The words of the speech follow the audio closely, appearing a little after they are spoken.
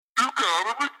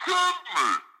gotta be kidding me!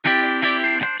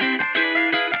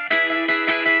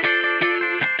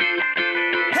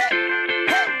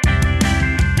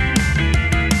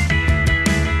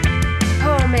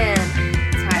 Oh man,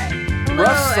 tired. Hello,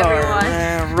 Rough start, everyone.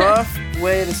 man. Rough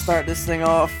way to start this thing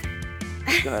off.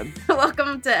 Good.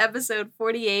 Welcome to episode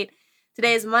 48.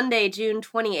 Today is Monday, June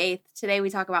 28th. Today we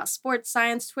talk about sports,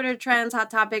 science, Twitter trends, hot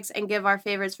topics, and give our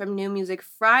favorites from New Music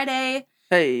Friday.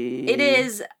 Hey. It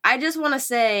is, I just want to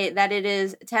say that it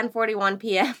is 10:41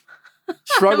 p.m.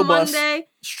 Struggle on a bus. Monday.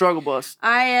 Struggle bus.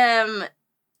 I am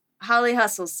Holly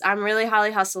Hustles. I'm really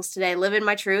Holly Hustles today, living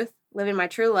my truth, living my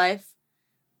true life.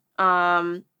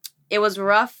 It was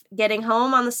rough getting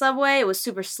home on the subway. It was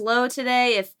super slow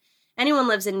today. If anyone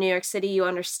lives in New York City, you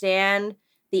understand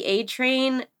the A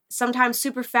train, sometimes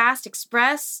super fast,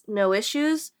 express, no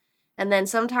issues, and then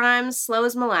sometimes slow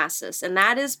as molasses, and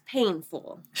that is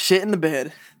painful. Shit in the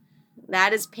bed.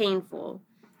 That is painful.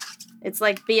 It's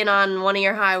like being on one of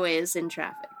your highways in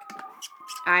traffic.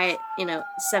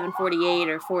 748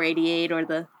 or 488 or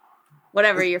the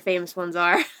whatever your famous ones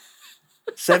are.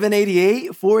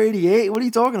 788? 488? What are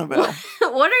you talking about?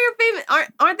 What are your famous?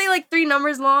 Aren't they like three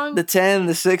numbers long? The 10,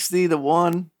 the 60, the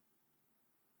 1.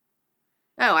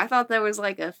 Oh, I thought there was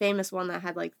like a famous one that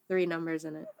had like three numbers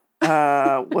in it.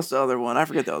 What's the other one? I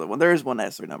forget the other one. There is one that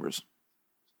has 3 numbers.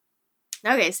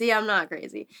 Okay, see, I'm not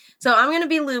crazy. So I'm going to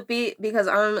be loopy because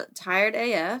I'm tired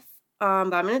AF, but I'm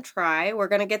going to try. We're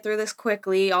going to get through this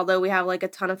quickly, although we have like a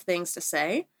ton of things to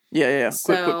say. Yeah.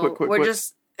 So Quick. we're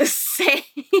just saying,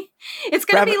 it's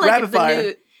going to be like rapid fire.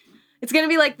 news. It's going to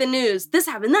be like the news. This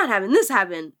happened, that happened, this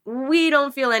happened. We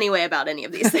don't feel any way about any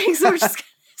of these things. So we're just going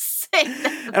to say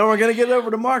them. And we're going to get over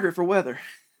to Margaret for weather.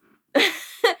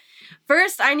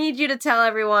 First, I need you to tell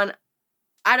everyone,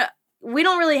 we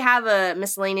don't really have a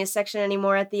miscellaneous section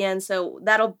anymore at the end, so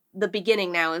the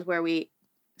beginning now is where we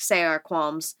say our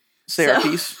qualms. Our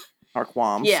piece. Our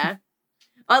qualms. Yeah.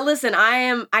 Listen,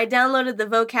 I downloaded the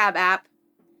vocab app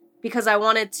because I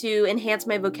wanted to enhance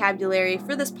my vocabulary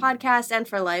for this podcast and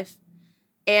for life.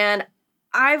 And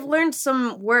I've learned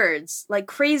some words, like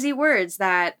crazy words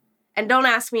that, and don't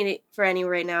ask me for any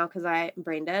right now because I'm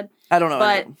brain dead. I don't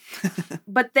know.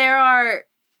 But there are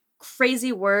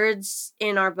crazy words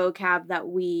in our vocab that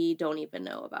we don't even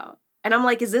know about. And I'm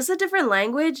like, is this a different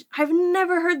language? I've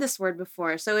never heard this word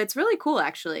before. So it's really cool,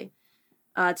 actually,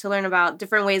 to learn about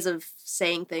different ways of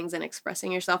saying things and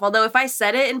expressing yourself. Although if I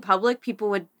said it in public, people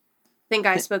would think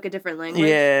I spoke a different language.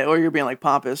 Yeah, or you're being like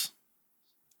pompous.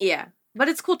 Yeah, but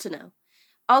it's cool to know.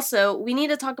 Also, we need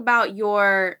to talk about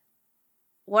your,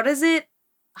 what is it?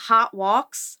 Hot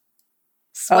walks?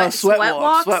 Sweat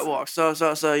walk.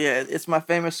 So yeah, it's my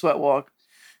famous sweat walk.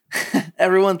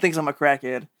 Everyone thinks I'm a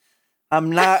crackhead.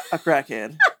 I'm not a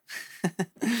crackhead.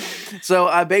 So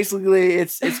I basically,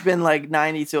 it's been like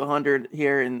 90 to 100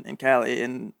 here in Cali.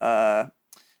 And in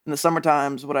the summer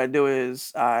times, what I do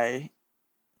is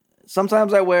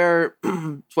sometimes I wear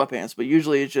sweatpants, but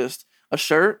usually it's just a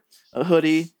shirt, a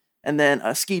hoodie, and then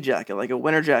a ski jacket, like a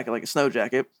winter jacket, like a snow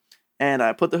jacket. And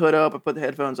I put the hood up, I put the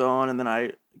headphones on, and then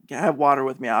I have water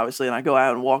with me, obviously, and I go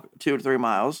out and walk 2 to 3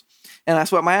 miles, and I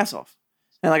sweat my ass off.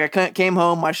 And like I came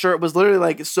home, my shirt was literally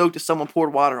like soaked as someone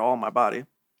poured water all on my body.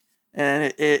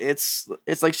 And it's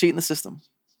like cheating the system.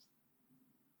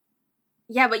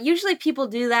 Yeah, but usually people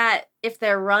do that if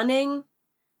they're running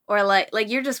or like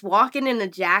you're just walking in a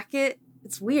jacket.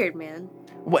 It's weird, man.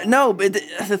 What? No, but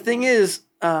the thing is,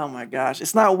 oh my gosh,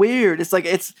 it's not weird. It's like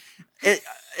it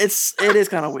is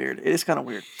kind of weird. It is kind of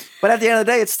weird. But at the end of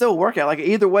the day, it's still a workout. Like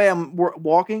either way, I'm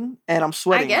walking and I'm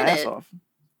sweating my ass off.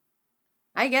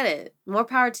 I get it. More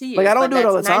power to you. Like I don't do it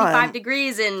all the time. 95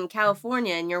 degrees in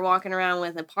California and you're walking around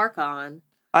with a parka on.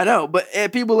 I know, but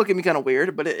people look at me kind of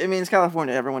weird. But I mean, it's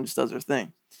California. Everyone just does their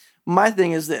thing. My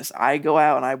thing is this. I go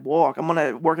out and I walk. I'm going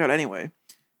to work out anyway.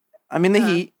 I'm in the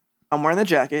heat. I'm wearing the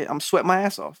jacket. I'm sweating my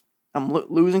ass off. I'm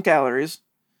losing calories,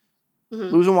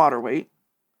 losing water weight.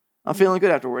 I'm feeling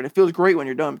good afterward. It feels great when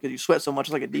you're done because you sweat so much.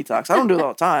 It's like a detox. I don't do it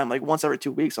all the time, like once every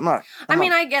 2 weeks. I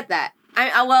get that.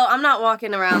 I'm not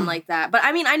walking around like that. But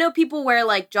I mean, I know people wear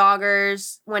like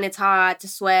joggers when it's hot to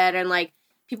sweat, and like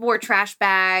people wear trash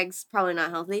bags. Probably not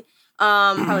healthy.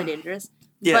 Probably dangerous.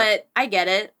 Yeah. But I get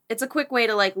it. It's a quick way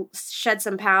to like shed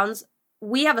some pounds.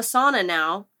 We have a sauna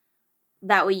now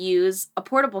that we use, a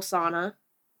portable sauna.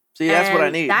 See, that's what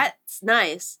I need. That's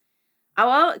nice. Oh,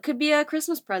 well, it could be a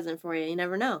Christmas present for you. You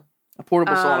never know. A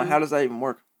portable sauna. How does that even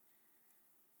work?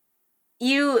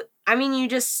 You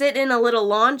just sit in a little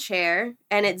lawn chair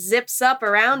and it zips up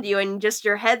around you and just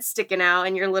your head's sticking out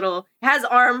and it has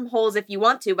armholes if you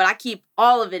want to, but I keep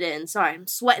all of it in. Sorry, I'm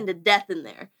sweating to death in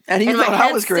there. And you thought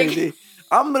I was crazy.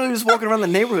 I'm literally just walking around the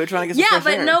neighborhood trying to get some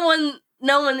fresh air.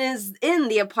 no one is in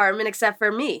the apartment except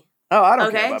for me. Oh, I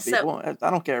don't care about people. I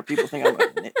don't care if people think I'm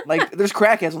like. There's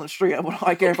crackheads on the street. What do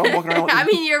I care if I'm walking around with I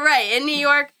mean, you're right. In New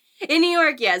York,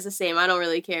 yeah, it's the same. I don't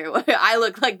really care. I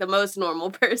look like the most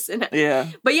normal person. Yeah.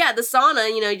 But yeah, the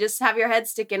sauna, you just have your head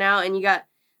sticking out and you got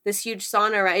this huge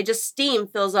sauna, right? It just steam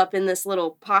fills up in this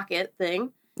little pocket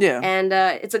thing. Yeah. And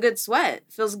it's a good sweat.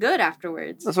 It feels good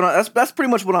afterwards. That's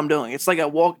pretty much what I'm doing. It's like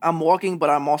I'm walking, but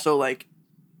I'm also like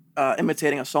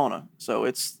imitating a sauna. So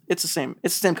it's the same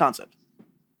concept.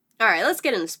 All right, let's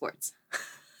get into sports.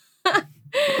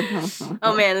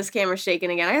 Oh man, this camera's shaking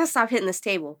again. I gotta stop hitting this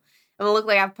table. I'm gonna look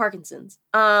like I have Parkinson's.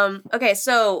 Okay,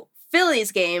 so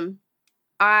Phillies game.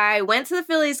 I went to the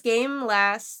Phillies game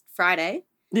last Friday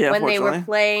when they were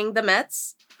playing the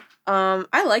Mets.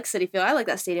 I like Citi Field. I like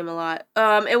that stadium a lot.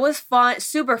 It was fun,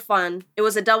 super fun. It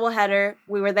was a doubleheader.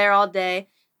 We were there all day,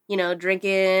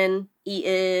 drinking,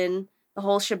 eating, the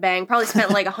whole shebang. Probably spent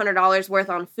like $100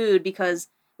 worth on food because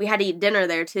we had to eat dinner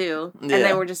there too. Yeah. And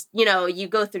then we're just, you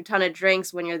go through a ton of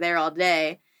drinks when you're there all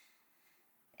day.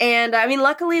 And I mean,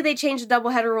 luckily they changed the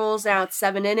doubleheader rules. Now it's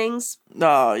 7 innings.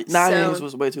 No, 9 innings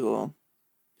was way too long.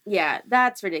 Yeah,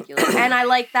 that's ridiculous. And I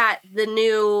like that the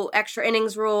new extra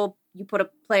innings rule, you put a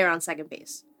player on second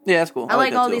base. Yeah, that's cool. I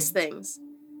like all these things.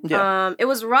 Yeah. It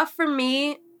was rough for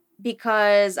me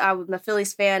because I'm a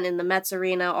Phillies fan in the Mets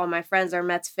arena. All my friends are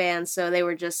Mets fans, so they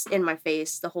were just in my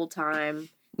face the whole time.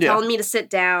 Telling me to sit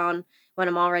down when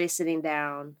I'm already sitting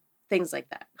down. Things like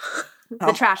that.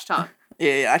 The trash talk.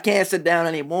 Yeah, I can't sit down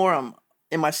anymore. I'm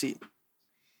in my seat.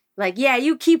 Like, yeah,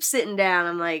 you keep sitting down.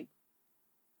 I'm like,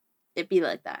 it'd be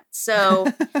like that.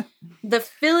 So, the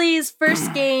Phillies'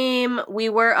 first game, we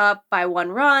were up by 1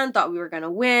 run, thought we were going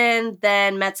to win.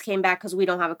 Then Mets came back because we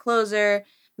don't have a closer.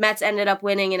 Mets ended up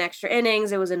winning in extra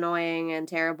innings. It was annoying and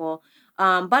terrible.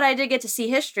 But I did get to see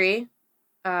history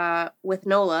with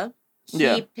Nola.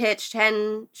 He pitched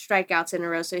 10 strikeouts in a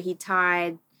row, so he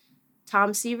tied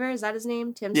Tom Seaver. Is that his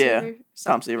name? Seaver?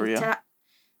 Tom Seaver, yeah.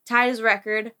 Tied his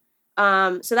record.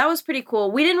 So that was pretty cool.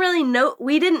 We didn't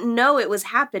know it was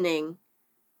happening.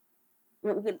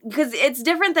 Because it's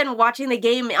different than watching the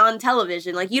game on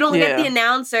television. Like, you don't get the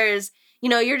announcers.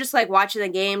 You're just, like, watching the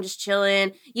game, just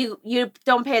chilling. You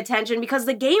don't pay attention because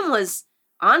the game was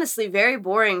honestly very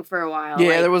boring for a while.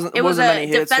 Yeah, like, it was a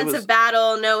defensive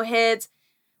battle, no hits.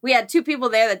 We had 2 people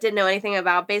there that didn't know anything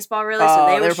about baseball, really, so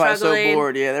they were struggling. Probably so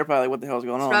bored. Yeah, they're probably like, what the hell's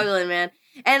going on? Struggling, man.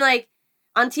 And, like,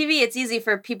 on TV, it's easy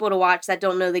for people to watch that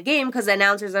don't know the game because the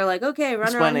announcers are like, okay,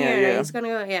 run around here. He's going to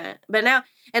go, yeah. But now,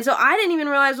 and so I didn't even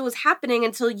realize what was happening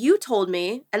until you told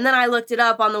me. And then I looked it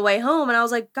up on the way home, and I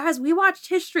was like, guys, we watched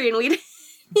history, and we didn't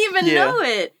even know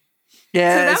it.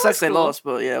 Yeah, so it sucks they lost,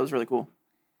 but yeah, it was really cool.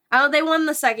 They won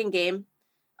the second game.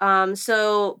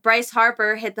 So Bryce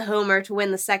Harper hit the homer to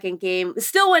win the second game.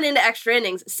 Still went into extra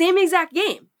innings. Same exact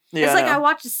game. Yeah, it's like I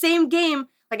watched the same game.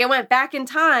 Like I went back in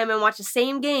time and watched the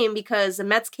same game because the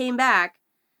Mets came back.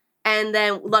 And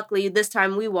then luckily this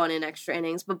time we won in extra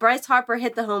innings. But Bryce Harper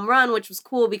hit the home run, which was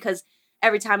cool because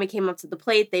every time he came up to the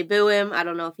plate, they boo him. I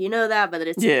don't know if you know that, but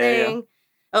it's a thing.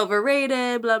 Yeah.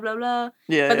 Overrated, blah, blah, blah.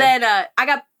 Yeah. But then I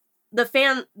got the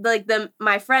fan, like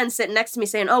my friend sitting next to me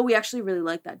saying, oh, we actually really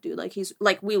like that dude. Like he's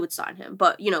like, we would sign him,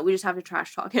 but we just have to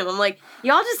trash talk him. I'm like,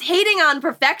 y'all just hating on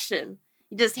perfection.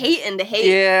 You just hating to hate.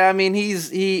 Yeah, I mean,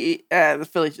 the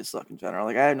Phillies just suck in general.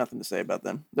 Like I have nothing to say about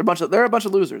them. They're a bunch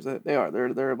of losers. They are.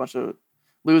 They're a bunch of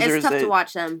losers. It's tough to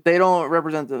watch them. They don't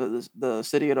represent the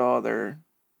city at all.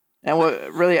 And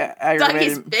what really aggravated.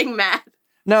 Dougie's big mad.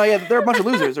 No, yeah, they're a bunch of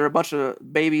losers. They're a bunch of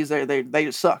babies. They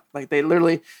just suck. Like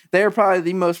they're probably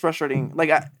the most frustrating. Like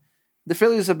the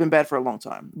Phillies have been bad for a long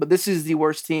time, but this is the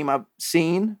worst team I've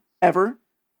seen ever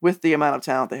with the amount of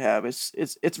talent they have.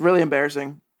 It's really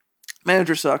embarrassing.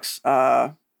 Manager sucks.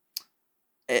 And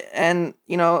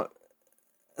the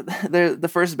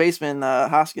first baseman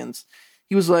Hoskins,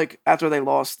 he was like, after they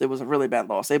lost, it was a really bad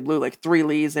loss. They blew like 3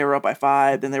 leads. They were up by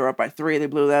 5. Then they were up by 3. They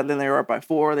blew that. Then they were up by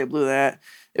 4. They blew that.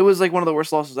 It was like one of the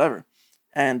worst losses ever.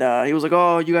 And he was like,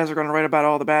 oh, you guys are going to write about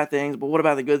all the bad things, but what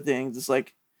about the good things? It's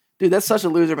like, dude, that's such a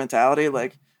loser mentality.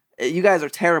 Like, you guys are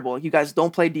terrible. You guys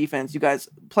don't play defense. You guys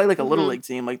play like a little league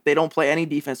team. Like, they don't play any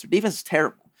defense. Their defense is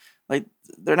terrible. Like,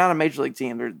 they're not a major league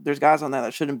team. There's guys on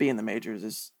that shouldn't be in the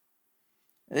majors.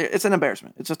 It's an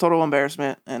embarrassment. It's a total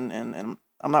embarrassment, and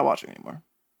I'm not watching anymore.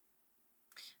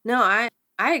 No, I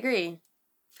agree.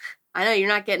 I know you're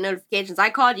not getting notifications.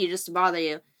 I called you just to bother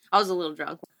you. I was a little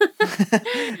drunk.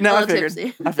 No, I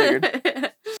figured.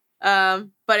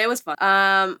 But it was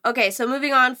fun. Okay, so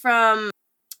moving on from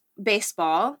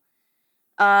baseball.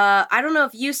 I don't know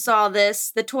if you saw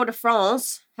this. The Tour de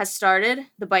France has started,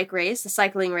 the bike race, the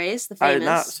cycling race, the famous. I did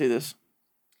not see this.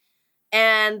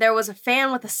 And there was a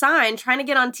fan with a sign trying to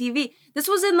get on TV. This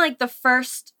was in like the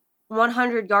first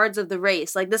 100 yards of the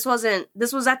race. Like this was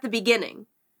at the beginning.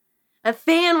 A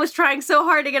fan was trying so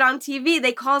hard to get on TV,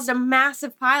 they caused a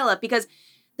massive pileup because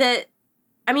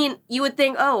you would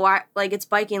think, oh, why, like it's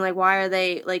biking, like why are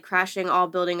they like crashing, all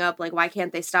building up, like why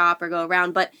can't they stop or go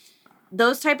around? But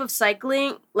those type of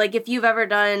cycling, like if you've ever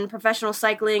done professional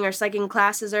cycling or cycling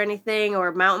classes or anything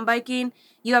or mountain biking,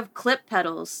 you have clip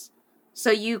pedals. So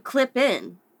you clip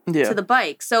in to the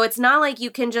bike. So it's not like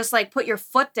you can just like put your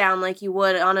foot down like you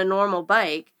would on a normal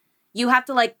bike. You have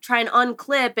to like try and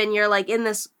unclip and you're like in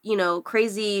this,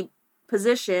 crazy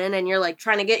position and you're like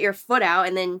trying to get your foot out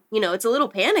and then, it's a little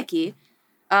panicky.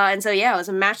 And so, yeah, it was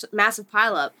a massive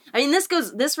pileup. I mean,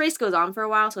 this race goes on for a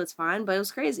while, so it's fine, but it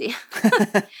was crazy.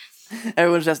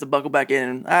 Everyone just has to buckle back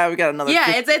in. We got another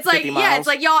 50 it's like, miles. Yeah, it's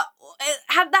like, y'all,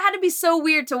 that had to be so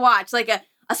weird to watch. Like a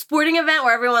sporting event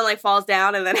where everyone like falls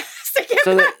down and then has to get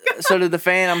back up. So did the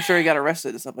fan, I'm sure he got arrested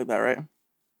and stuff like that, right?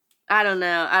 I don't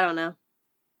know.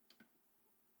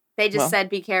 They just said,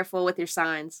 be careful with your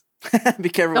signs. Be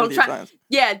careful with your signs.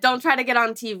 Yeah, don't try to get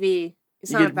on TV.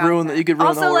 You could ruin the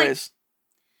whole race.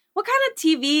 What kind of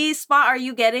TV spot are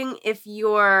you getting if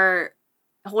you're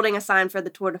holding a sign for the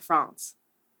Tour de France?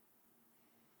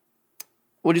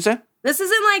 What'd you say? This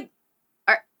isn't like...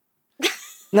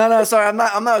 No, sorry, I'm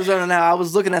not zoning out. I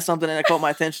was looking at something and it caught my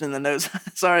attention in the notes.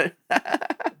 Sorry. I'm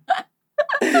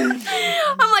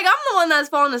the one that's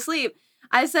falling asleep.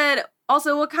 I said,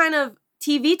 also, what kind of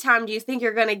TV time do you think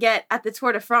you're going to get at the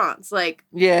Tour de France? Like,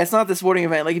 yeah, it's not the sporting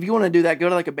event. Like, if you want to do that, go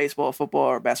to like a baseball, football,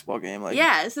 or basketball game. Like,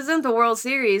 yeah, this isn't the World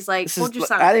Series. Like, hold your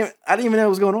signs. I didn't even know what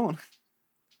was going on.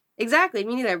 Exactly,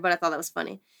 me neither, but I thought that was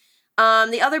funny.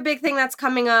 The other big thing that's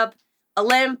coming up,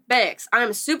 Olympics.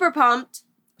 I'm super pumped.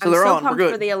 So they're on. Pumped We're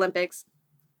good for the Olympics.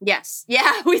 Yes.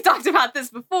 Yeah, we talked about this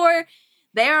before.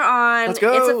 They're on. Let's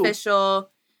go. It's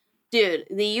official. Dude,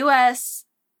 the U.S.,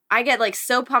 I get like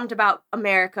so pumped about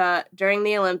America during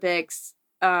the Olympics.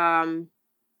 I've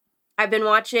been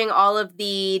watching all of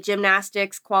the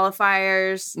gymnastics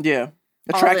qualifiers. Yeah.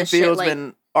 The track and field's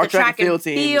been... Our track and field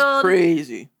team is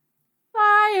crazy.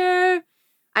 Fire.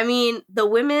 I mean, the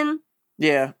women...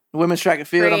 Yeah. The women's track and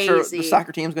field. Crazy. I'm sure the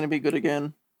soccer team's going to be good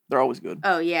again. They're always good.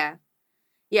 Oh, yeah.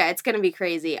 Yeah, it's going to be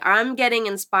crazy. I'm getting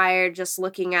inspired just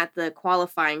looking at the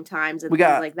qualifying times and things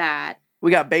like that.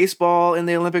 We got baseball in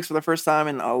the Olympics for the first time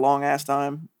in a long-ass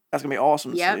time. That's going to be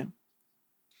awesome to see.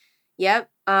 Yep.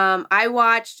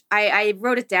 I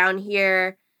wrote it down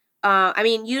here.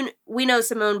 We know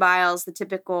Simone Biles, the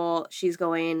typical, she's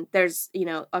going. There's,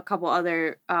 a couple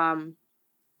other...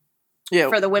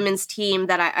 for the women's team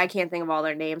that I can't think of all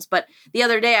their names. But the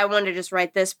other day I wanted to just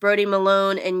write this. Brody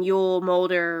Malone and Yul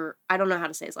Mulder, I don't know how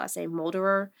to say his last name,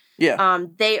 Mulderer. Yeah.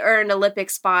 They earned Olympic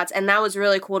spots, and that was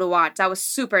really cool to watch. That was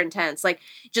super intense. Like,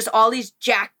 just all these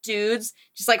jacked dudes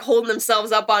just, like, holding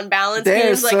themselves up on balance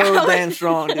beams. They're so damn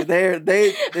strong, dude.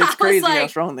 It's crazy how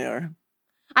strong they are.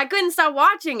 I couldn't stop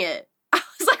watching it. I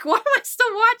was like, why am I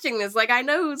still watching this? Like, I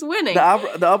know who's winning.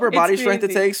 The upper body strength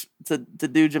it takes to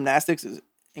do gymnastics is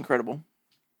incredible.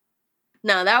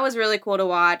 No, that was really cool to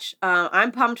watch.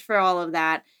 I'm pumped for all of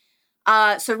that.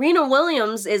 Serena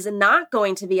Williams is not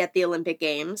going to be at the Olympic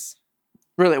Games.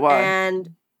 Really? Why?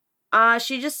 And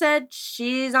she just said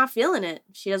she's not feeling it.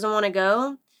 She doesn't want to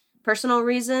go. Personal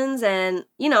reasons. And,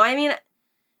 she's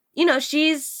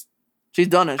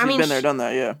done it. She's been there, done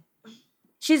that, yeah.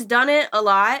 She's done it a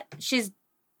lot. She's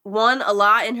won a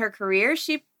lot in her career.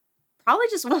 She probably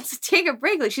just wants to take a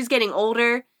break. Like, she's getting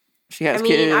older. She has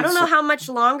kids. I don't know how much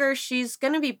longer she's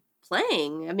going to be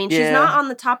playing. I mean, she's not on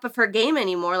the top of her game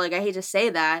anymore. Like, I hate to say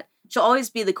that. She'll always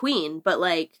be the queen, but,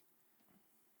 like,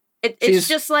 it's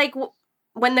just like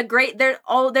when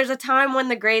there's a time when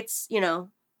the greats,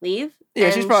 leave. Yeah,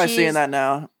 she's probably seeing that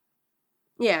now.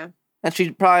 Yeah. And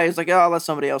she probably is like, oh, I'll let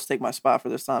somebody else take my spot for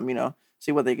this time,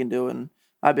 see what they can do. And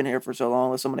I've been here for so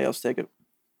long, let somebody else take it.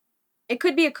 It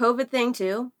could be a COVID thing,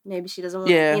 too. Maybe she doesn't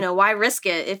want why risk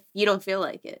it if you don't feel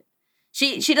like it?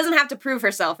 She doesn't have to prove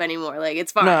herself anymore. Like,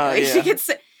 it's fine. No, like,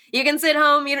 you can sit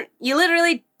home. You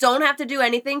literally don't have to do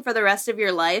anything for the rest of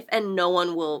your life, and no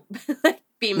one will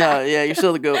be mad. No, yeah, you're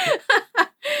still the GOAT.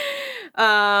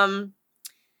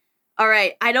 All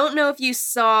right. I don't know if you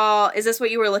saw... Is this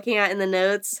what you were looking at in the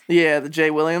notes? Yeah, the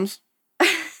Jay Williams.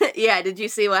 Yeah, did you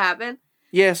see what happened?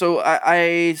 Yeah, so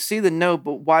I see the note,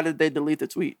 but why did they delete the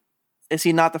tweet? Is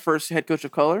he not the first head coach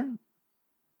of color?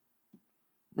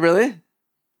 Really?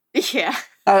 Yeah.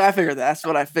 I figured that. That's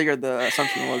what I figured the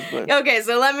assumption was. But okay,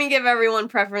 so let me give everyone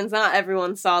preference. Not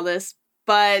everyone saw this,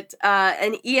 but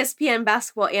an ESPN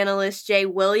basketball analyst, Jay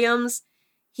Williams,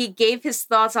 he gave his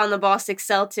thoughts on the Boston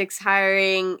Celtics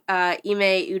hiring Ime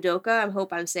Udoka. I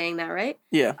hope I'm saying that right.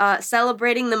 Yeah.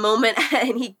 Celebrating the moment,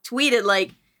 and he tweeted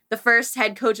like the first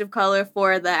head coach of color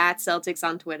for the @Celtics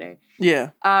on Twitter. Yeah.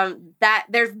 That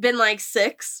there's been like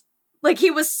 6. Like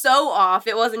he was so off.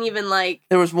 It wasn't even like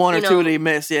there was 1 or 2 that he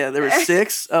missed. Yeah, there was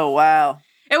 6. Oh wow.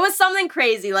 It was something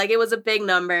crazy. Like it was a big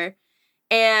number,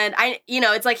 and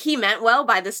it's like he meant well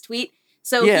by this tweet.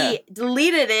 So he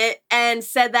deleted it and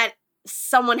said that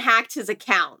someone hacked his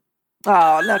account.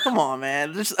 Oh no! Come on,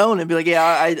 man. Just own it. Be like,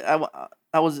 yeah,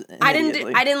 I was. I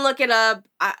didn't look it up.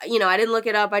 I didn't look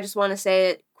it up. I just want to say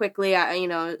it quickly. I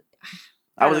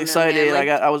was excited. Like,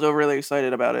 I was overly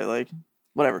excited about it. Like,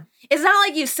 whatever. It's not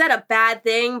like you said a bad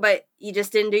thing, but you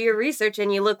just didn't do your research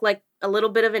and you look like a little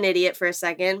bit of an idiot for a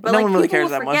second. But no like, one really cares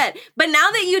that much. But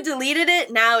now that you deleted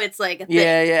it, now it's like a thing.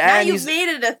 Yeah. Now you've made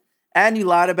it a. And you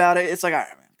lied about it. It's like, all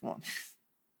right, man, come on.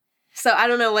 So I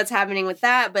don't know what's happening with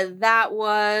that, but that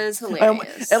was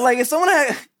hilarious. And like, if someone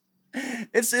had,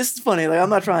 it's funny. Like, I'm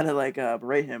not trying to like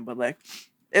berate him, but like,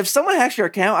 if someone hacks your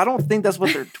account, I don't think that's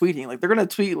what they're tweeting. Like, they're gonna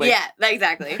tweet like, yeah,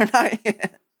 exactly.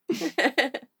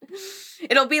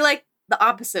 It'll be like the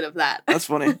opposite of that. That's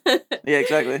funny. Yeah,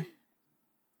 exactly.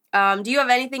 Do you have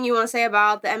anything you want to say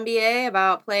about the NBA,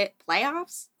 about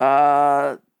playoffs?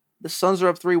 The Suns are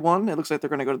up 3-1. It looks like they're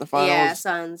going to go to the finals. Yeah,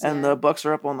 Suns. And the Bucks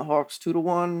are up on the Hawks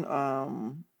 2-1.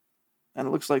 And it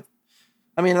looks like,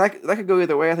 I mean, that could go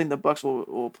either way. I think the Bucks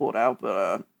will pull it out,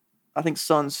 but I think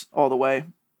Suns all the way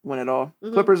win it all.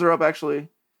 Mm-hmm. Clippers are up actually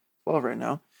 12 right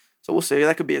now, so we'll see.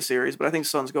 That could be a series, but I think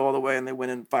Suns go all the way and they win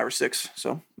in 5 or 6.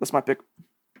 So that's my pick.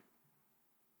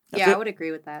 That's it. I would agree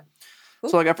with that. Cool.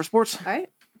 That's all I got for sports. All right.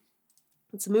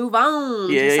 Let's move on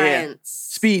to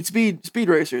science. Yeah. Speed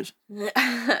racers.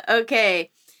 Okay.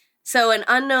 So an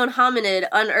unknown hominid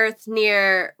unearthed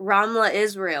near Ramla,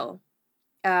 Israel.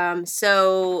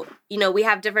 So, we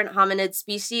have different hominid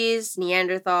species,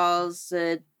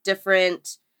 Neanderthals,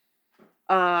 different,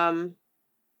 I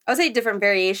would say different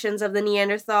variations of the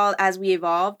Neanderthal as we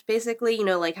evolved, basically,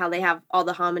 like how they have all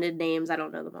the hominid names. I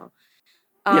don't know them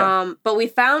all. But we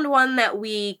found one that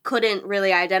we couldn't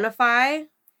really identify.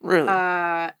 Really?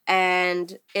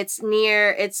 And it's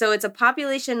a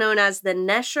population known as the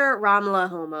Nesher Ramla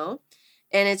Homo,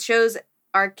 and it shows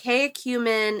archaic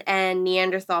human and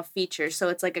Neanderthal features. So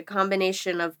it's like a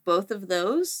combination of both of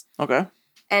those. Okay.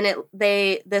 And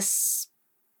I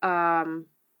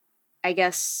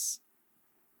guess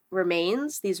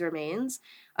these remains,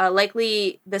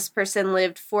 likely this person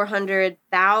lived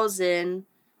 400,000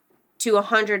 to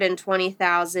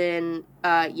 120,000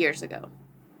 years ago.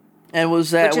 And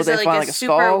was they find like a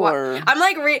skull or? I'm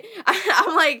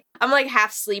like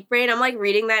half sleep brain. I'm like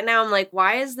reading that now. I'm like,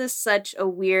 why is this such a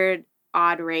weird,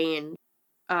 odd range?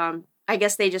 I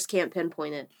guess they just can't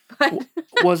pinpoint it. But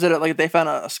was it like they found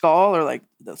a skull or like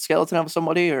the skeleton of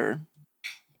somebody or?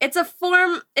 It's a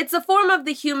form of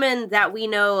the human that we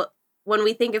know when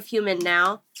we think of human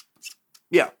now.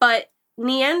 Yeah. But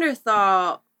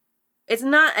Neanderthal, it's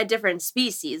not a different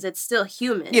species. It's still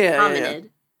human. Hominid.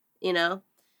 Yeah.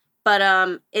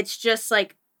 But it's just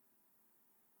like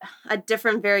a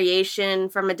different variation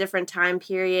from a different time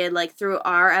period, like through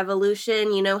our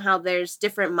evolution. You know how there's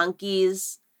different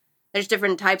monkeys, there's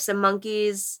different types of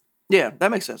monkeys. Yeah, that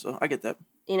makes sense. I get that.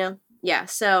 Yeah.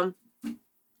 So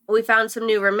we found some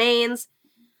new remains.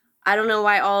 I don't know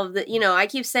why all of the, I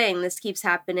keep saying this keeps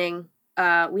happening.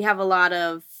 We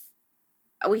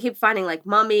keep finding like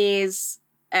mummies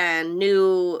and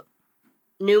new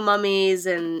mummies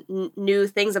and new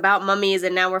things about mummies,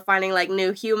 and now we're finding like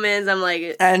new humans. I'm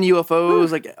like, and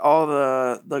UFOs, like all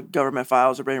the government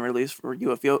files are being released for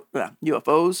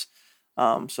UFOs.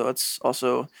 So it's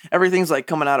also everything's like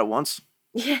coming out at once.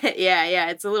 Yeah.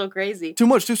 It's a little crazy. Too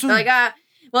much, too soon. Like,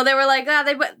 well, they were like,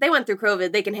 they went through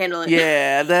COVID, they can handle it.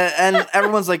 Yeah, and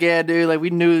everyone's like, yeah, dude, like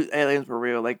we knew aliens were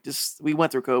real. Like, just we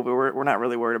went through COVID. We're not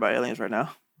really worried about aliens right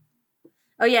now.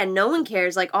 Oh yeah, no one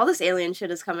cares. Like all this alien shit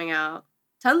is coming out.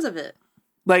 Tons of it.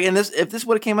 Like, if this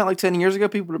would have came out like 10 years ago,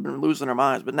 people would have been losing their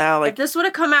minds. But now, like, if this would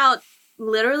have come out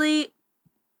literally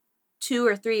 2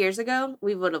 or 3 years ago,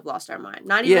 we would have lost our mind.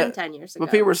 Not even 10 years ago.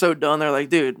 But people were so done. They're like,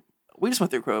 dude, we just went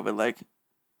through COVID. Like,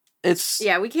 it's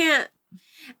we can't.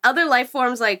 Other life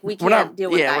forms, like we can't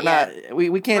deal with that yet.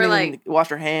 We can't even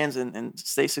wash our hands and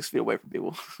stay 6 feet away from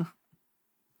people.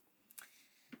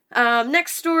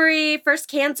 Next story, first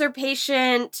cancer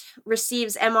patient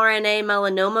receives mRNA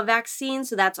melanoma vaccine.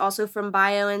 So that's also from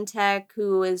BioNTech,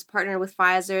 who is partnered with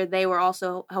Pfizer. They were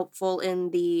also helpful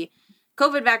in the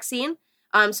COVID vaccine.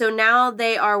 So now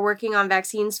they are working on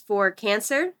vaccines for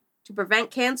cancer, to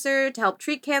prevent cancer, to help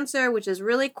treat cancer, which is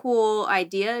really cool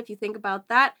idea if you think about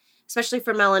that, especially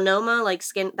for melanoma, like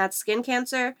skin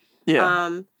cancer.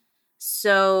 Yeah.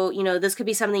 So, this could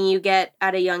be something you get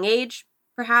at a young age,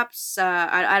 perhaps.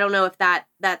 I don't know if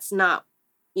that's not,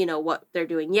 what they're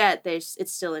doing yet.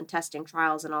 It's still in testing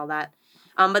trials and all that.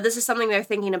 But this is something they're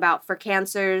thinking about for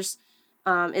cancers,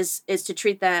 is to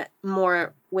treat that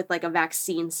more with like a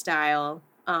vaccine style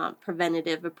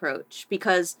preventative approach,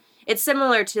 because it's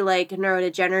similar to like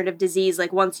neurodegenerative disease.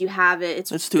 Like once you have it,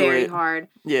 it's very hard.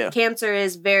 Yeah. Cancer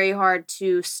is very hard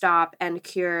to stop and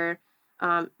cure.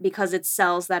 Because it's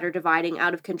cells that are dividing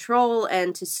out of control,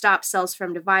 and to stop cells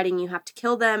from dividing, you have to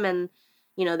kill them, and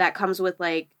that comes with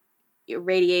like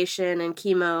radiation and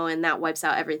chemo, and that wipes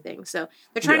out everything. So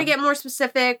they're trying to get more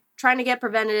specific, trying to get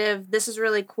preventative. This is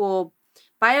really cool.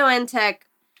 BioNTech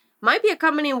might be a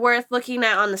company worth looking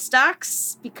at on the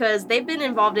stocks, because they've been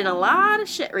involved in a lot of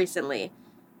shit recently.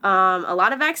 A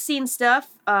lot of vaccine stuff,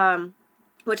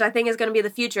 which I think is going to be the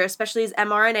future, especially as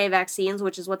mRNA vaccines,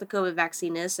 which is what the COVID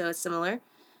vaccine is, so it's similar.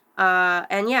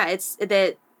 And yeah, it's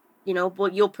that,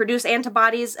 you'll produce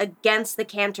antibodies against the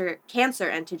cancer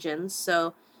antigens.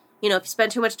 So, if you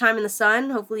spend too much time in the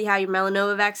sun, hopefully you have your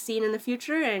melanoma vaccine in the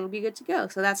future and be good to go.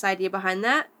 So that's the idea behind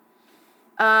that.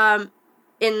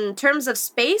 In terms of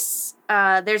space,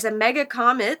 there's a mega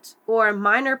comet or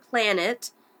minor planet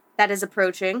that is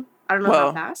approaching. I don't know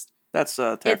how fast. That's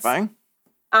terrifying. It's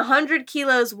 100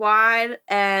 kilos wide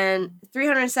and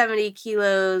 370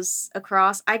 kilos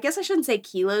across. I guess I shouldn't say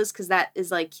kilos, because that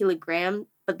is like kilogram,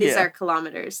 but these are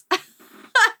kilometers.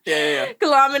 Yeah.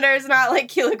 Kilometers, not like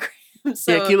kilograms.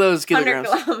 So kilos, kilograms.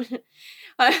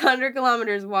 100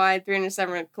 kilometers wide,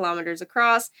 307 kilometers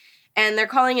across. And they're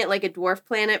calling it like a dwarf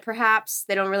planet, perhaps.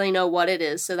 They don't really know what it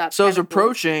is, so that's so it's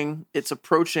approaching. Cool. It's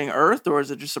approaching Earth, or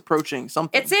is it just approaching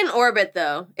something? It's in orbit,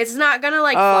 though. It's not gonna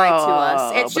like fly to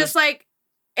us. It's just like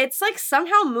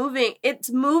somehow moving. It's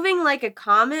moving like a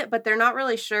comet, but they're not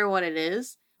really sure what it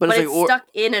is. But it's like stuck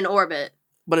in an orbit.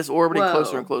 But it's orbiting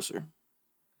closer and closer.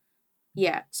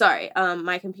 Yeah. Sorry.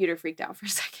 My computer freaked out for a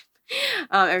second.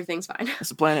 Everything's fine. It's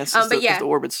the planets. It's the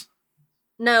orbits.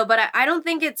 No, but I don't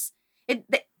think it's.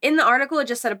 In the article, it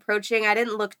just said approaching. I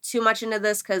didn't look too much into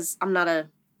this because I'm not a,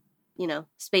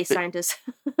 space scientist.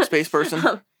 Space person.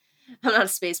 I'm not a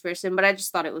space person, but I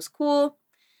just thought it was cool.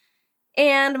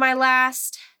 And my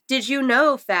last, did you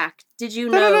know fact? Did you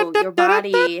know your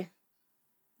body?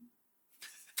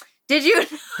 Did you?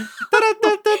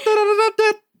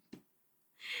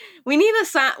 We need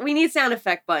sound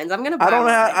effect buttons. I'm gonna. I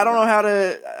don't know how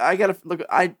to. I gotta look.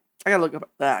 I gotta look up.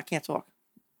 I can't talk.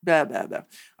 Blah.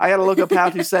 I gotta look up how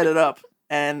to set it up,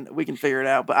 and we can figure it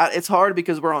out. But it's hard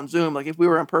because we're on Zoom. Like if we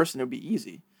were in person, it'd be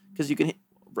easy because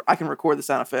I can record the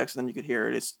sound effects, and then you could hear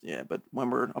it. But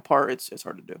when we're apart, it's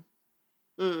hard to do.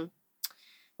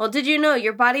 Well, did you know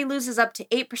your body loses up to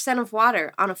 8% of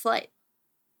water on a flight?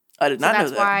 I did not know that.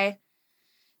 That's why.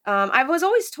 I was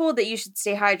always told that you should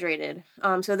stay hydrated.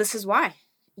 So this is why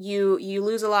you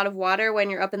lose a lot of water when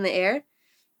you're up in the air,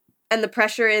 and the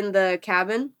pressure in the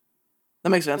cabin. That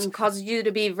makes sense. Causes you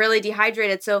to be really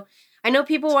dehydrated. So I know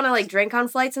people want to like drink on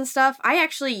flights and stuff. I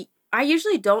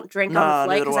usually don't drink on a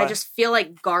flight because I just feel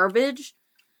like garbage.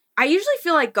 I usually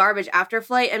feel like garbage after a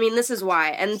flight. I mean, this is why.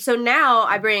 And so now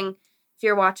I bring, if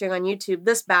you're watching on YouTube,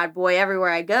 this bad boy everywhere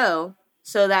I go,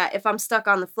 so that if I'm stuck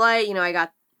on the flight, I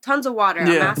got tons of water.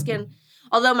 Yeah. I'm asking.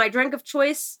 Although my drink of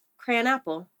choice, crayon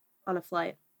apple on a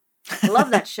flight. I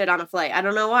love that shit on a flight. I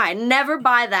don't know why. I never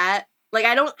buy that. Like,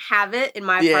 I don't have it in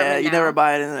my apartment now. Yeah, you never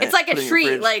buy it in It's like a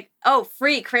treat. Like,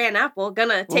 free crayon apple.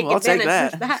 Gonna take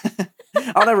advantage of that.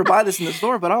 I'll never buy this in the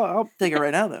store, but I'll take it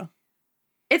right now, though.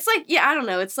 It's like, I don't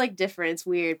know. It's like different. It's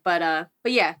weird. But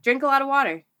yeah, drink a lot of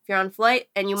water. If you're on flight,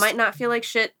 and you might not feel like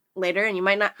shit later, and you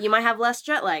might have less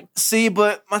jet lag. See,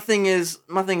 but my thing is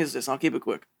this. I'll keep it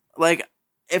quick. Like,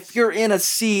 if you're in a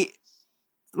seat,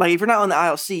 like if you're not on the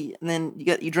aisle seat, and then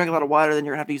you drink a lot of water, then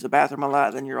you're gonna have to use the bathroom a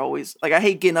lot. Then you're always like, I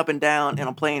hate getting up and down in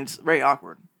a plane. It's very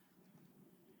awkward.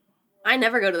 I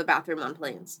never go to the bathroom on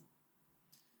planes.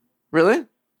 Really?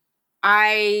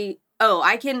 I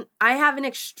have an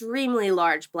extremely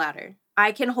large bladder.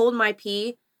 I can hold my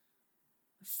pee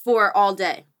for all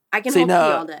day. I can hold pee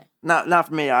all day. Not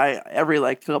for me. Every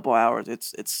like couple hours,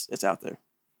 it's out there.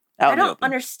 I don't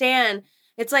understand.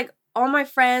 It's like all my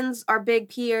friends are big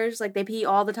peers. Like they pee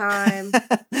all the time.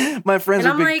 My friends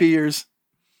are big peers.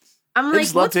 I'm like,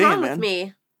 what's wrong with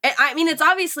me? I mean, it's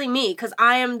obviously me because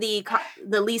I am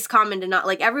the least common to not,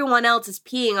 like, everyone else is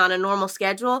peeing on a normal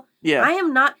schedule. Yeah. I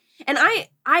am not. And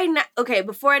okay,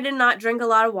 before I did not drink a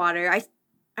lot of water.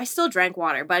 I still drank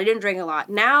water, but I didn't drink a lot.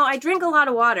 Now I drink a lot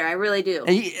of water. I really do.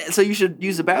 And so you should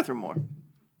use the bathroom more.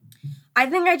 I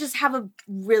think I just have a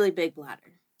really big bladder.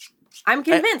 I'm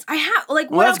convinced. I have,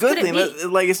 like, what else could it be?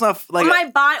 Like, it's not, like...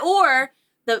 My body,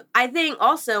 I think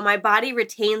also my body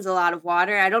retains a lot of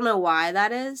water. I don't know why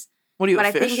that is. What do you, But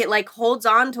I think it, like, holds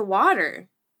on to water.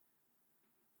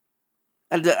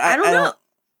 I don't know.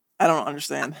 I don't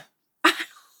understand.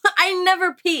 I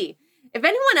never pee. If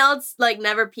anyone else, like,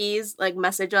 never pees, like,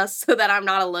 message us so that I'm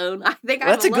not alone. I think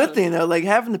That's a good thing, though. Like,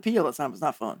 having to pee all the time is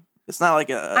not fun. It's not like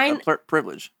a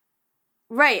privilege.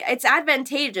 Right. It's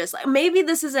advantageous. Like, maybe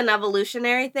this is an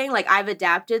evolutionary thing. Like, I've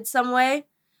adapted some way,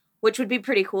 which would be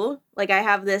pretty cool. Like, I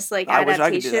have this, like,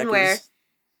 adaptation where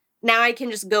now I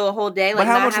can just go a whole day. Like, but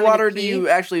how much water do you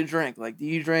actually drink? Like, do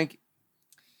you drink?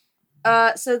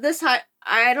 So this,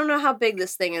 I don't know how big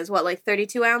this thing is. What, like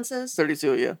 32 ounces?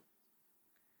 32, yeah.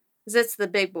 Because it's the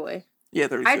big boy. Yeah,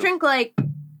 32. I drink, like,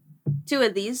 2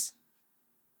 of these.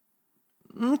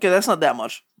 Okay, that's not that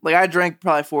much. Like, I drank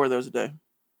probably 4 of those a day.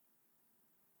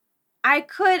 I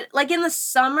could, like, in the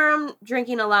summer, I'm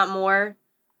drinking a lot more.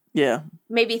 Yeah.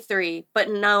 Maybe 3,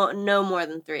 but no more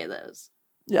than 3 of those.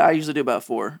 Yeah, I usually do about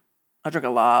 4. I drink a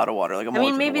lot of water. Like,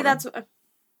 maybe that's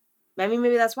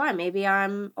why. Maybe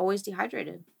I'm always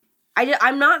dehydrated.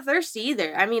 I'm not thirsty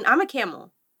either. I mean, I'm a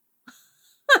camel.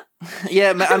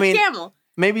 Yeah, I mean, camel.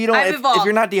 Maybe you don't. If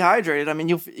you're not dehydrated, I mean,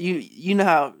 you know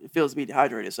how it feels to be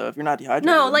dehydrated. So if you're not dehydrated,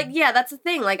 no, like, yeah, that's the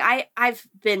thing. Like, I've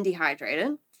been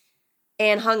dehydrated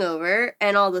and hungover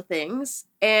and all the things,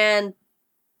 and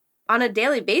on a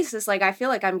daily basis, like, I feel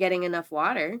like I'm getting enough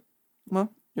water.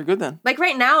 Well, you're good then. Like,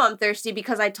 right now, I'm thirsty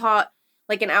because I taught,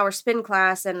 like, an hour spin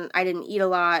class and I didn't eat a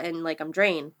lot and, like, I'm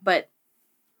drained, but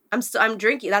I'm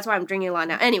drinking. That's why I'm drinking a lot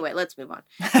now. Anyway, let's move on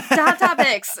to hot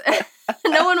topics.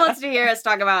 No one wants to hear us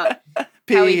talk about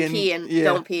how we pee and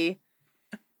don't pee.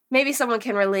 Maybe someone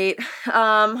can relate.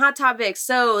 Hot topics.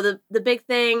 So the big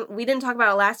thing, we didn't talk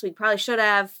about it last week. Probably should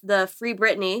have, the Free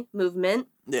Britney movement.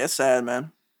 Yeah, it's sad,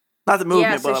 man. Not the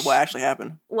movement, but what actually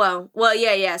happened. Well,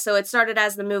 yeah. So it started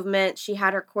as the movement. She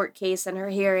had her court case and her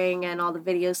hearing, and all the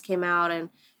videos came out and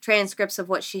transcripts of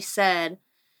what she said.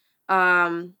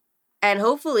 And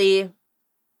hopefully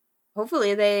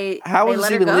they How was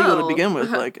this even legal to begin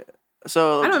with? Like,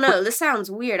 so I don't know. This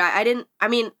sounds weird. I don't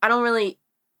really.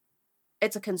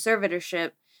 It's a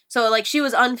conservatorship, so, like, she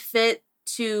was unfit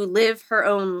to live her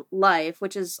own life,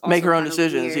 which is also make her own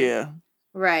decisions. Weird. Yeah,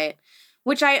 right.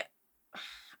 Which I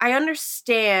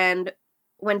understand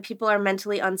when people are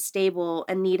mentally unstable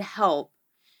and need help.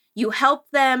 You help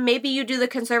them. Maybe you do the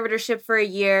conservatorship for a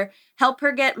year. Help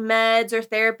her get meds or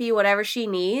therapy, whatever she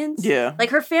needs. Yeah.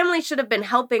 Like, her family should have been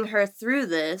helping her through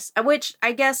this, which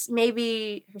I guess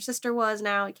maybe her sister was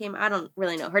now. I don't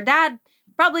really know. Her dad,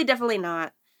 probably definitely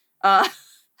not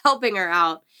helping her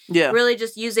out. Yeah. Really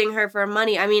just using her for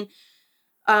money. I mean,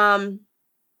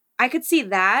 I could see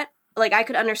that. Like, I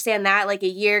could understand that. Like, a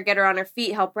year, get her on her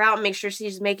feet, help her out, make sure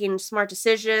she's making smart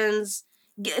decisions.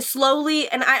 Slowly,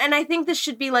 and I think this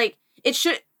should be, like,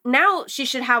 now she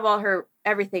should have all her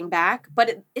everything back,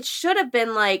 but it should have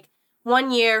been, like,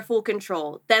 1 year full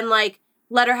control, then, like,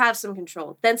 let her have some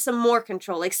control, then some more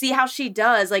control, like, see how she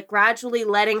does, like, gradually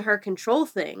letting her control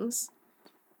things,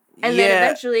 and then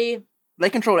eventually they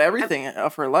controlled everything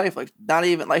of her life, like, not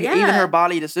even, like, even her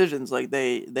body decisions, like,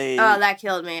 they oh, that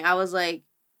killed me. I was like,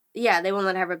 yeah, they won't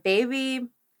let her have a baby.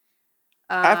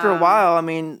 After a while, I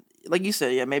mean, like you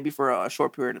said, yeah, maybe for a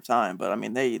short period of time, but I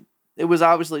mean, it was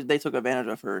obviously they took advantage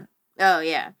of her. Oh,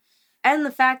 yeah. And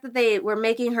the fact that they were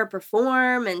making her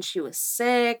perform and she was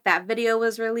sick, that video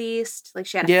was released, like,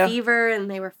 she had a fever and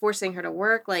they were forcing her to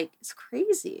work, like, it's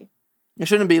crazy. It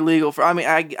shouldn't be legal for, I mean,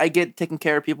 I get taking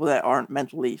care of people that aren't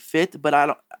mentally fit, but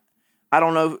I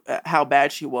don't know how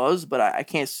bad she was, but I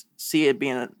can't see it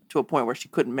being to a point where she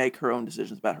couldn't make her own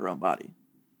decisions about her own body.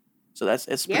 So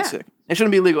it's pretty sick. It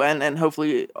shouldn't be legal, and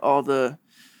hopefully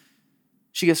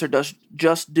she gets her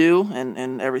just due,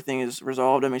 and everything is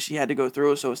resolved. I mean, she had to go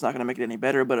through it, so it's not going to make it any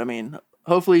better. But I mean,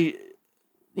 hopefully,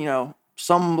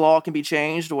 some law can be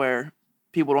changed where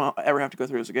people don't ever have to go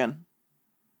through this again.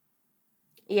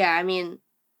 Yeah, I mean,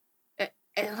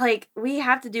 like, we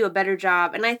have to do a better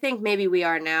job, and I think maybe we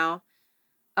are now,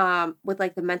 with,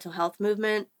 like, the mental health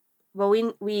movement. But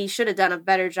we should have done a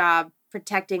better job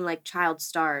protecting, like, child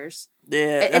stars.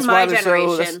 Yeah, that's why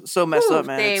they're so messed up,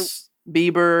 man. It's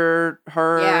Bieber,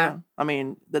 her. Yeah. I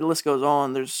mean, the list goes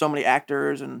on. There's so many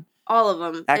actors and All of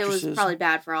them. Actresses. It was probably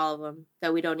bad for all of them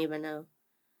that we don't even know.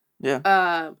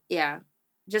 Yeah. Yeah.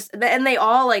 And they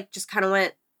all, like, just kind of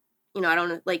went, you know, I don't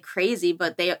know, like, crazy,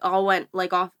 but they all went,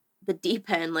 like, off the deep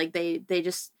end. Like, they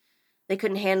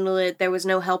couldn't handle it. There was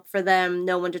no help for them,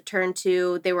 no one to turn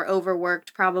to. They were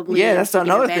overworked, probably. Yeah, that's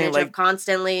another thing. Like,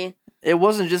 constantly. It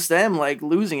wasn't just them, like,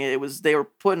 losing it. It was they were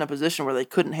put in a position where they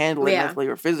couldn't handle it mentally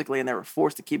or physically, and they were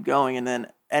forced to keep going. And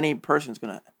then any person's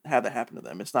going to have that happen to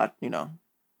them. It's not, you know.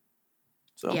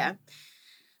 So. Yeah.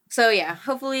 So, yeah.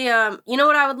 Hopefully, you know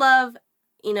what I would love?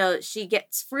 You know, she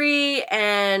gets free,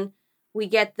 and we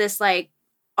get this, like,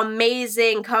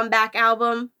 amazing comeback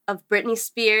album of Britney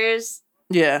Spears.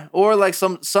 Yeah, or like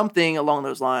something along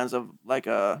those lines of like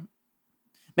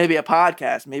maybe a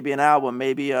podcast, maybe an album,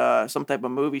 maybe some type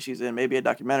of movie she's in, maybe a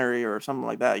documentary or something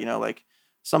like that. You know, like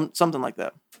something like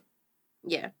that.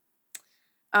 Yeah.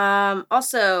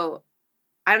 Also,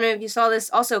 I don't know if you saw this.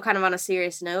 Also, kind of on a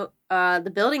serious note,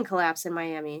 the building collapse in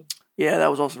Miami. Yeah,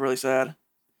 that was also really sad.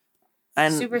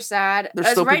 And super sad.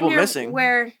 There's still people missing.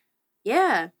 Where,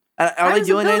 yeah. Are they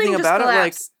doing anything about it?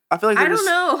 Like, I feel like I don't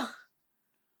know.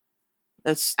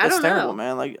 It's terrible,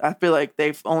 man. Like, I feel like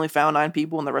they've only found 9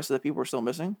 people and the rest of the people are still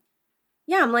missing.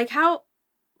 Yeah, I'm like, how?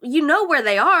 You know where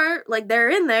they are. Like, they're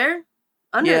in there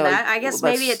under that. Like, I guess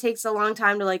maybe it takes a long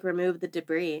time to, like, remove the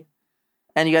debris.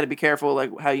 And you got to be careful, like,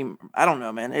 how you... I don't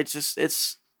know, man. It's just...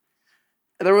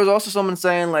 There was also someone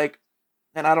saying, like...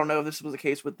 And I don't know if this was the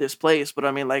case with this place, but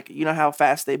I mean, like, you know how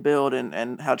fast they build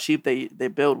and how cheap they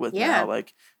build with now.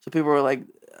 Like, so people were like,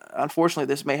 unfortunately,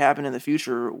 this may happen in the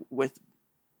future with...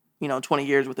 20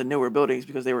 years with the newer buildings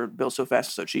because they were built so fast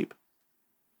and so cheap.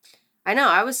 I know.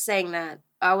 I was saying that.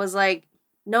 I was like,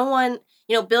 no one,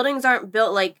 buildings aren't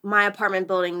built like my apartment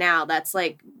building now. That's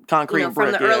like concrete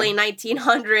from the early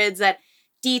 1900s, that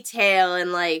detail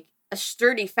and like a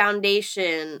sturdy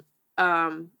foundation. They're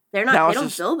not, they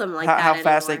don't build them like that how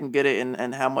fast anymore. they can get it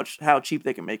and how cheap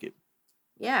they can make it.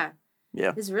 Yeah.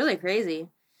 Yeah. It's really crazy.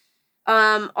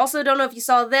 Also, don't know if you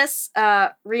saw this,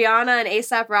 Rihanna and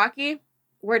A$AP Rocky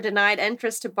were denied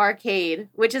entrance to Barcade,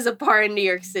 which is a bar in New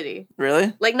York City.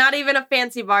 Really? Like, not even a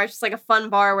fancy bar, it's just like a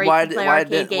fun bar where you can play arcade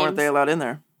games. Why weren't they allowed in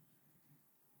there?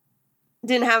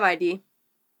 Didn't have ID.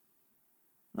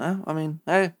 Well, I mean,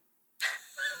 hey.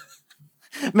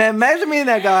 Man, imagine being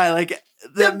that guy, like...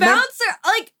 The bouncer,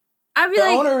 like, I'd be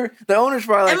the owner's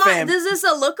probably like, fam. Is this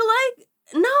a lookalike?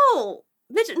 No.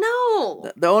 Bitch,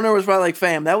 no. The owner was probably like,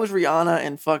 fam, that was Rihanna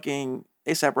and fucking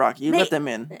A$AP Rocky. You let them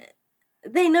in.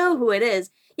 They know who it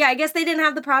is. Yeah, I guess they didn't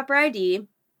have the proper ID.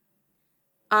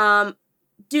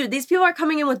 Dude, these people are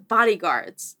coming in with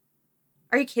bodyguards.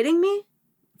 Are you kidding me?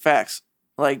 Facts.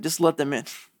 Like, just let them in.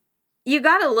 You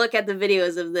gotta look at the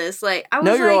videos of this. Like, I was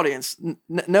know your audience.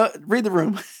 No, read the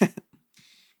room.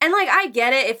 And, like, I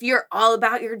get it if you're all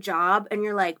about your job and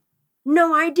you're like,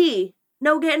 no ID,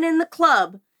 no getting in the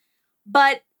club.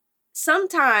 But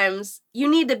sometimes you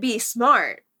need to be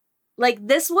smart. Like,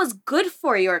 this was good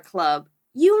for your club.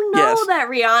 You know that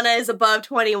Rihanna is above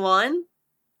 21.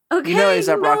 Okay? You know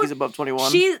A$AP Rocky's above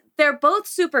 21. They're both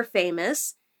super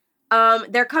famous.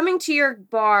 They're coming to your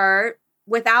bar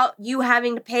without you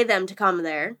having to pay them to come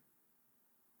there.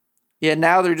 Yeah,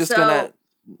 now they're just gonna...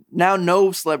 Now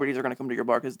no celebrities are gonna come to your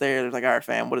bar because they're like, all right,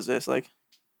 fam, what is this? Like...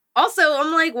 Also,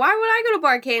 I'm like, why would I go to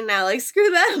Barcade now? Like, screw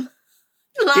them.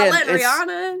 Not letting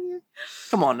Rihanna in here.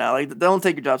 Come on now. Like, don't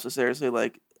take your job so seriously.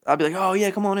 Like, I'd be like, oh,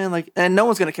 yeah, come on in. Like, and no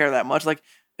one's going to care that much. Like,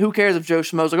 who cares if Joe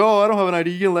Schmo's like, oh, I don't have an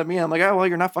ID. You can let me in. I'm like, oh, well,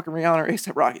 you're not fucking Rihanna or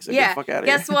A$AP Rocky. So get the fuck out of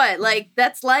here. Guess what? Like,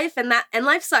 that's life, and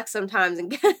life sucks sometimes.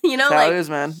 And, That's how it is,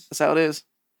 man. That's how it is.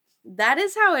 That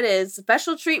is how it is.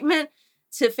 Special treatment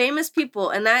to famous people,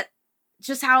 and that's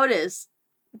just how it is.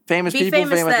 Famous people,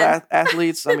 famous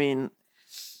athletes. I mean,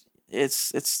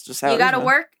 it's just how it is. You gotta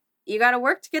work. You gotta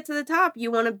work to get to the top.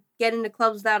 You want to get into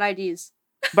clubs without IDs.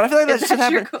 But I feel like that should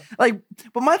happen. Like,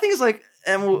 but my thing is like,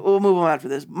 and we'll move on after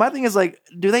this. My thing is like,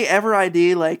 do they ever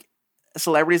ID like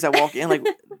celebrities that walk in? Like,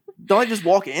 don't they just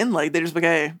walk in? Like, they just like,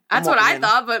 hey. That's what I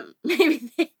thought, but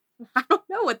maybe I don't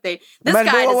know what they. This guy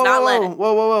does not let it.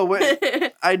 Whoa!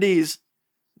 Wait, IDs.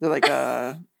 They're like,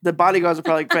 the bodyguards are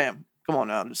probably like, fam, come on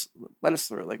now, just let us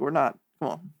through. Like, we're not. Come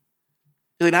on.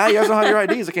 He's like, nah, you guys don't have your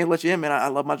IDs. I can't let you in, man. I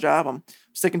love my job. I'm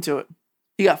sticking to it.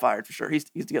 He got fired for sure. He's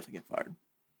definitely getting fired.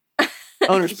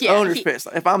 Owner's pissed.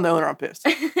 If I'm the owner, I'm pissed.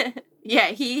 Yeah,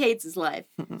 he hates his life.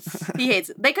 He hates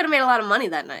it. They could have made a lot of money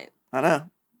that night. I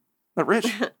know. They're rich.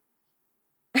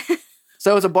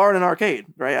 So it's a bar and an arcade,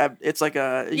 right? It's like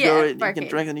go and you can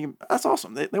drink and that's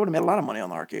awesome. They would have made a lot of money on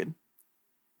the arcade.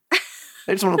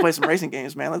 They just want to play some racing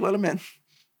games, man. Like, let them in.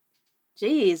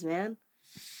 Jeez, man.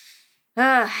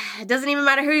 It doesn't even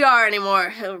matter who you are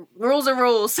anymore. Rules are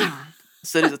rules.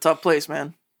 City's a tough place,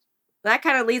 man. That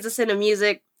kind of leads us into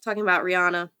music, talking about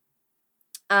Rihanna.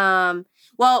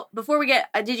 Well, before we get,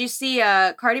 did you see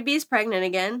Cardi B's pregnant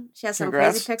again? She has some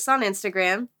crazy pics on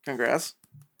Instagram. Congrats.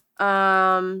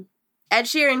 Ed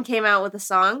Sheeran came out with a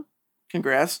song.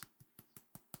 Congrats.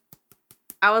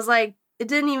 I was like,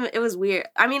 it was weird.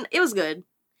 I mean, it was good.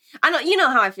 You know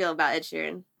how I feel about Ed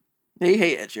Sheeran. Yeah, you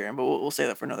hate Ed Sheeran, but we'll say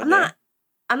that for another day.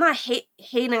 I'm not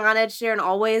hating on Ed Sheeran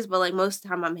always, but like most of the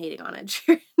time I'm hating on Ed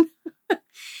Sheeran.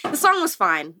 The song was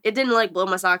fine. It didn't like blow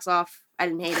my socks off. I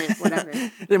didn't hate it. Whatever.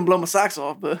 It didn't blow my socks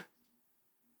off, but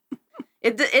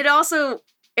it also,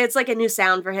 it's like a new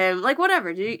sound for him. Like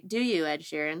whatever. Do you, Ed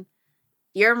Sheeran?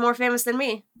 You're more famous than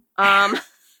me. Doja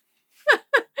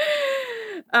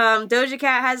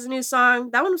Cat has a new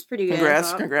song. That one was pretty good.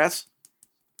 Congrats.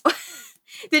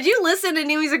 Did you listen to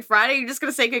New Music Friday? You're just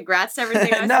gonna say congrats to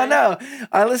everything I said? No.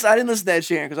 I didn't listen to Ed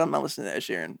Sheeran because I'm not listening to Ed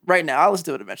Sheeran right now. I'll listen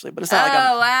to it eventually, but it's not like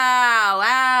I'm...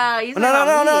 wow.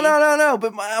 No.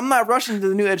 But I'm not rushing to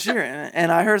the new Ed Sheeran,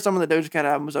 and I heard some of the Doja Cat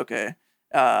album was okay.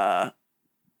 But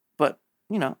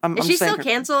you know, is she still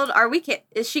canceled?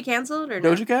 Is she canceled or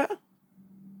no? Doja Cat?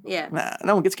 Yeah. Nah,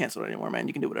 no one gets canceled anymore, man.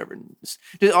 You can do whatever. Just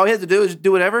all you have to do is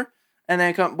do whatever, and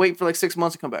then wait for like 6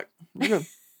 months to come back. You're good.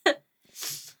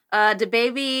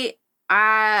 DaBaby,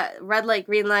 Red Light,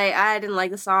 Green Light. I didn't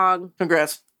like the song.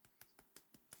 Congrats.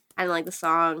 I didn't like the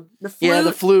song. The flute. Yeah,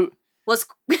 the flute was.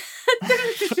 It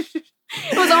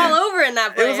was all over in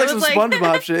that. It was like some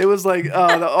SpongeBob shit. It was like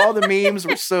all the memes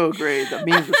were so great. The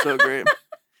memes were so great.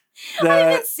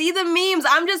 I didn't see the memes.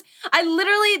 I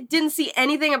literally didn't see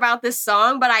anything about this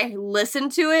song, but I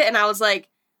listened to it and I was like,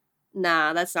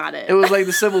 nah, that's not it. It was like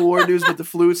the Civil War dudes with the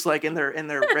flutes, like in their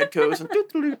red coats. And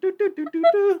it was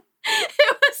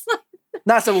like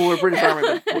not Civil War, British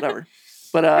Army, but whatever.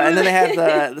 But and then they had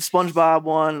the SpongeBob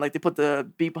one, like they put the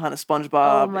beat behind the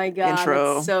SpongeBob oh my God,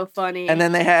 intro. That's so funny. And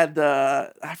then they had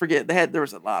I forget, there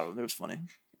was a lot of them. It was funny.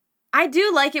 I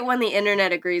do like it when the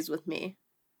internet agrees with me.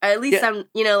 At least I'm,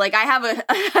 like I have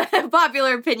a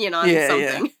popular opinion on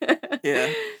something.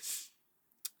 Yeah.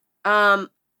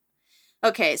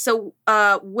 Okay, so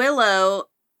Willow,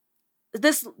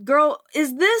 this girl,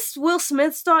 is this Will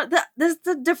Smith's daughter? This is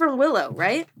a different Willow,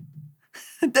 right?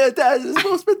 That is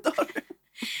Will Smith's daughter.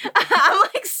 I'm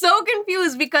like so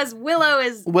confused because Willow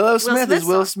Smith is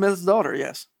Will Smith's daughter,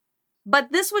 yes.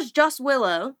 But this was just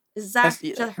Willow. Is that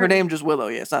her name? Just Willow,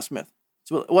 yeah. It's not Smith. It's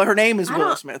Willow. Well, her name is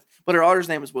Willow Smith, but her daughter's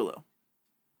name is Willow.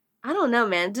 I don't know,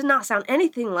 man. It did not sound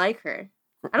anything like her.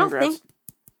 I don't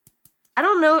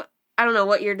know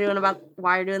what you're doing about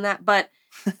why you're doing that, but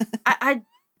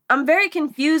I'm very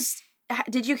confused.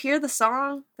 Did you hear the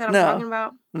song that I'm talking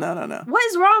about? No. What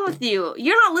is wrong with you?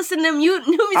 You're not listening to New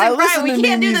Music Friday. We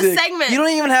can't do this segment. You don't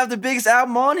even have the biggest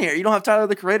album on here. You don't have Tyler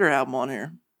the Creator album on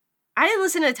here. I didn't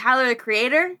listen to Tyler the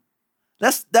Creator.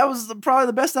 That was probably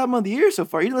the best album of the year so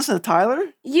far. You didn't listen to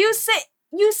Tyler? You say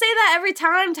that every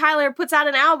time Tyler puts out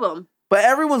an album. But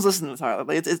everyone's listening to Tyler.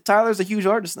 Like, Tyler's a huge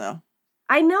artist now.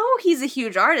 I know he's a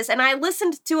huge artist, and I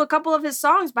listened to a couple of his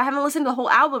songs, but I haven't listened to the whole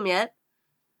album yet.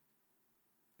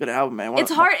 Good album, man.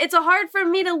 It's hard. It's hard for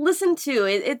me to listen to.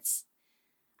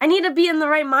 I need to be in the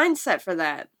right mindset for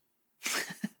that.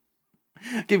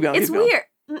 Keep going. It's weird.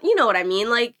 You know what I mean?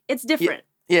 Like, it's different.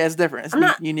 Yeah, it's different. It's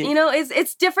unique.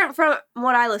 It's different from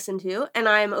what I listen to, and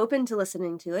I'm open to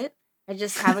listening to it. I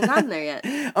just haven't gotten there yet.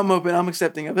 I'm open. I'm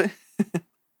accepting of it.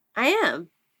 I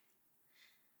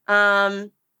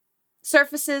am.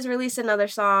 Surfaces released another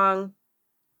song.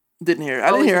 Didn't hear. I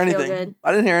didn't hear anything.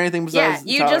 I didn't hear anything besides.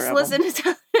 Yeah, you just album. Listened to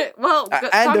Tyler. Well,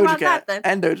 and talk Doja about Cat. that then.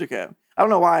 And Doja Cat. I don't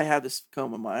know why I have this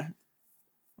comb in my.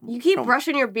 You keep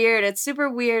brushing your beard. It's super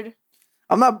weird.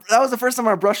 I'm not. That was the first time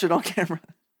I brushed it on camera.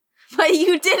 But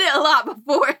you did it a lot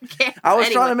before camera. I was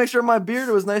trying to make sure my beard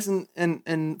was nice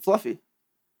and fluffy.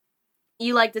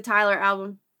 You like the Tyler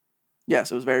album?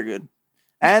 Yes, it was very good.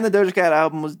 And the Doja Cat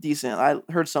album was decent. I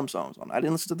heard some songs on it. I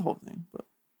didn't listen to the whole thing, but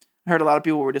I heard a lot of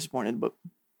people were disappointed. But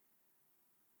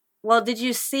well, did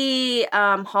you see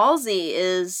Halsey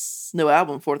is new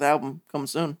album, 4th album coming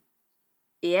soon?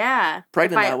 Yeah,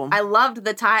 pregnant album. I loved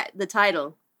the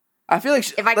title. I feel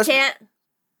like if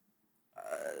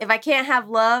I can't have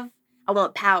love, I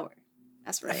want power.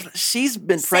 That's right. She's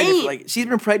been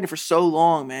pregnant for so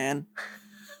long, man.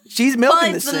 She's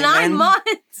milking this thing, 9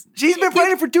 months. She's been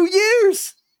pregnant for 2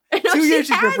 years. No, 2 years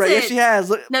she's been pregnant. Yes, she has.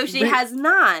 Look, no, she has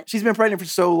not. She's been pregnant for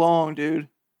so long, dude.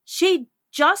 She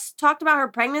just talked about her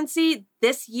pregnancy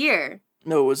this year.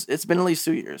 No, it's been at least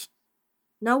 2 years.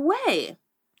 No way.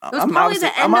 It was probably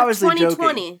the end of 2020.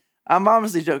 Joking. I'm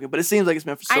obviously joking, but it seems like it's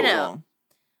been for so long.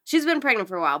 She's been pregnant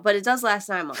for a while, but it does last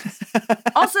 9 months.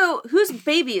 Also, whose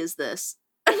baby is this?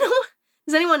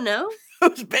 Does anyone know?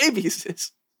 Whose baby is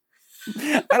this?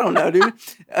 I don't know, dude.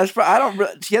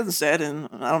 She hasn't said, and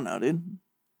I don't know, dude.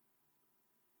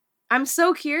 I'm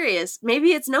so curious.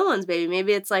 Maybe it's no one's baby.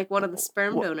 Maybe it's like one of the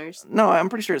sperm donors. No, I'm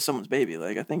pretty sure it's someone's baby.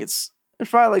 Like, I think it's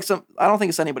probably like I don't think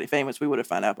it's anybody famous. We would have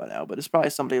found out by now, but it's probably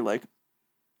somebody like,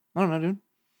 I don't know, dude.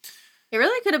 It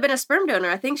really could have been a sperm donor.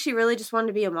 I think she really just wanted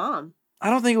to be a mom. I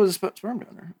don't think it was a sperm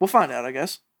donor. We'll find out, I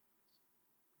guess.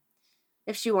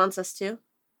 If she wants us to.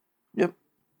 Yep.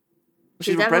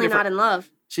 She's definitely not in love.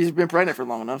 She's been pregnant for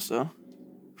long enough, so.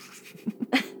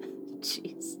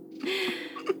 Jeez.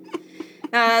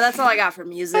 That's all I got for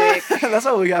music. That's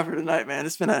all we got for tonight, man.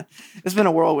 It's been a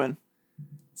whirlwind.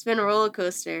 It's been a roller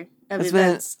coaster of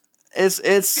events. It's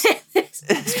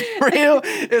real.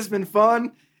 It's been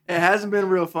fun. It hasn't been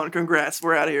real fun. Congrats.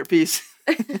 We're out of here. Peace.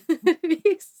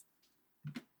 Peace.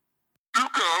 You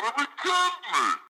gotta be kidding me.